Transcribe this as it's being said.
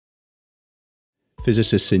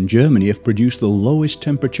Physicists in Germany have produced the lowest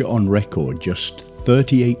temperature on record, just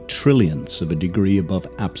 38 trillionths of a degree above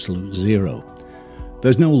absolute zero.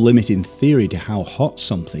 There's no limit in theory to how hot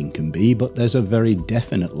something can be, but there's a very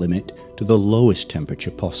definite limit to the lowest temperature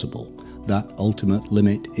possible. That ultimate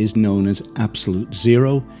limit is known as absolute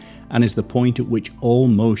zero and is the point at which all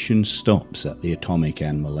motion stops at the atomic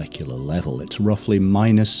and molecular level. It's roughly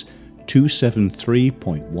minus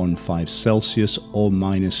 273.15 Celsius or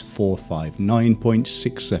minus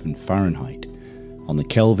 459.67 Fahrenheit. On the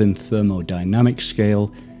Kelvin thermodynamic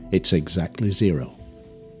scale, it's exactly zero.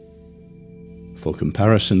 For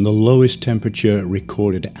comparison, the lowest temperature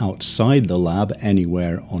recorded outside the lab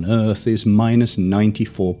anywhere on Earth is minus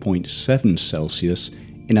 94.7 Celsius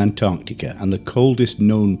in Antarctica, and the coldest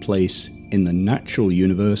known place in the natural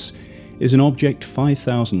universe is an object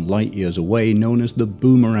 5,000 light-years away known as the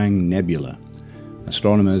Boomerang Nebula.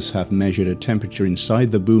 Astronomers have measured a temperature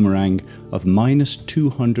inside the Boomerang of minus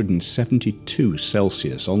 272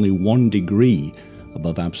 Celsius, only 1 degree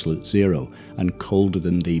above absolute zero, and colder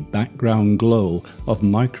than the background glow of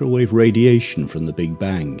microwave radiation from the Big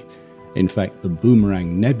Bang. In fact, the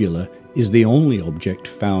Boomerang Nebula is the only object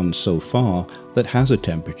found so far that has a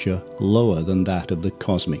temperature lower than that of the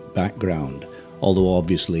cosmic background, although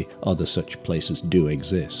obviously other such places do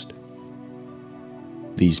exist.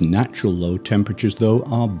 These natural low temperatures, though,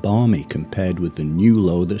 are balmy compared with the new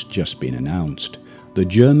low that's just been announced. The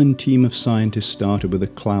German team of scientists started with a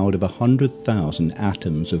cloud of 100,000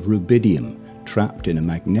 atoms of rubidium trapped in a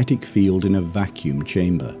magnetic field in a vacuum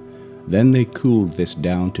chamber. Then they cooled this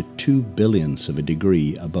down to 2 billionths of a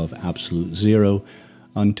degree above absolute zero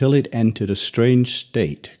until it entered a strange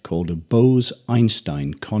state called a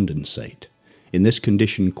Bose-Einstein Condensate. In this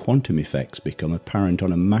condition, quantum effects become apparent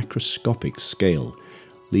on a macroscopic scale,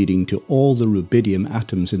 leading to all the rubidium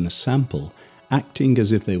atoms in the sample acting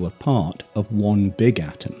as if they were part of one big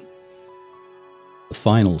atom. The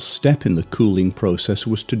final step in the cooling process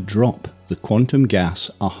was to drop the quantum gas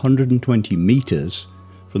 120 meters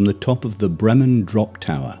from the top of the Bremen drop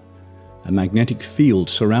tower. A magnetic field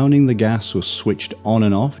surrounding the gas was switched on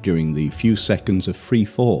and off during the few seconds of free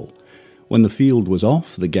fall. When the field was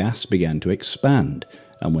off, the gas began to expand,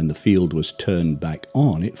 and when the field was turned back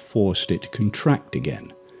on, it forced it to contract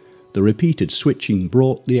again. The repeated switching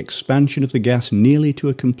brought the expansion of the gas nearly to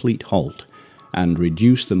a complete halt, and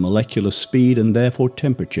reduced the molecular speed and therefore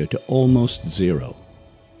temperature to almost zero.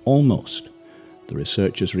 Almost. The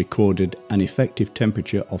researchers recorded an effective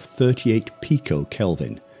temperature of 38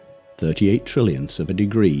 picokelvin, 38 trillionths of a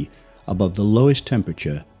degree, above the lowest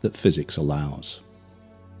temperature that physics allows.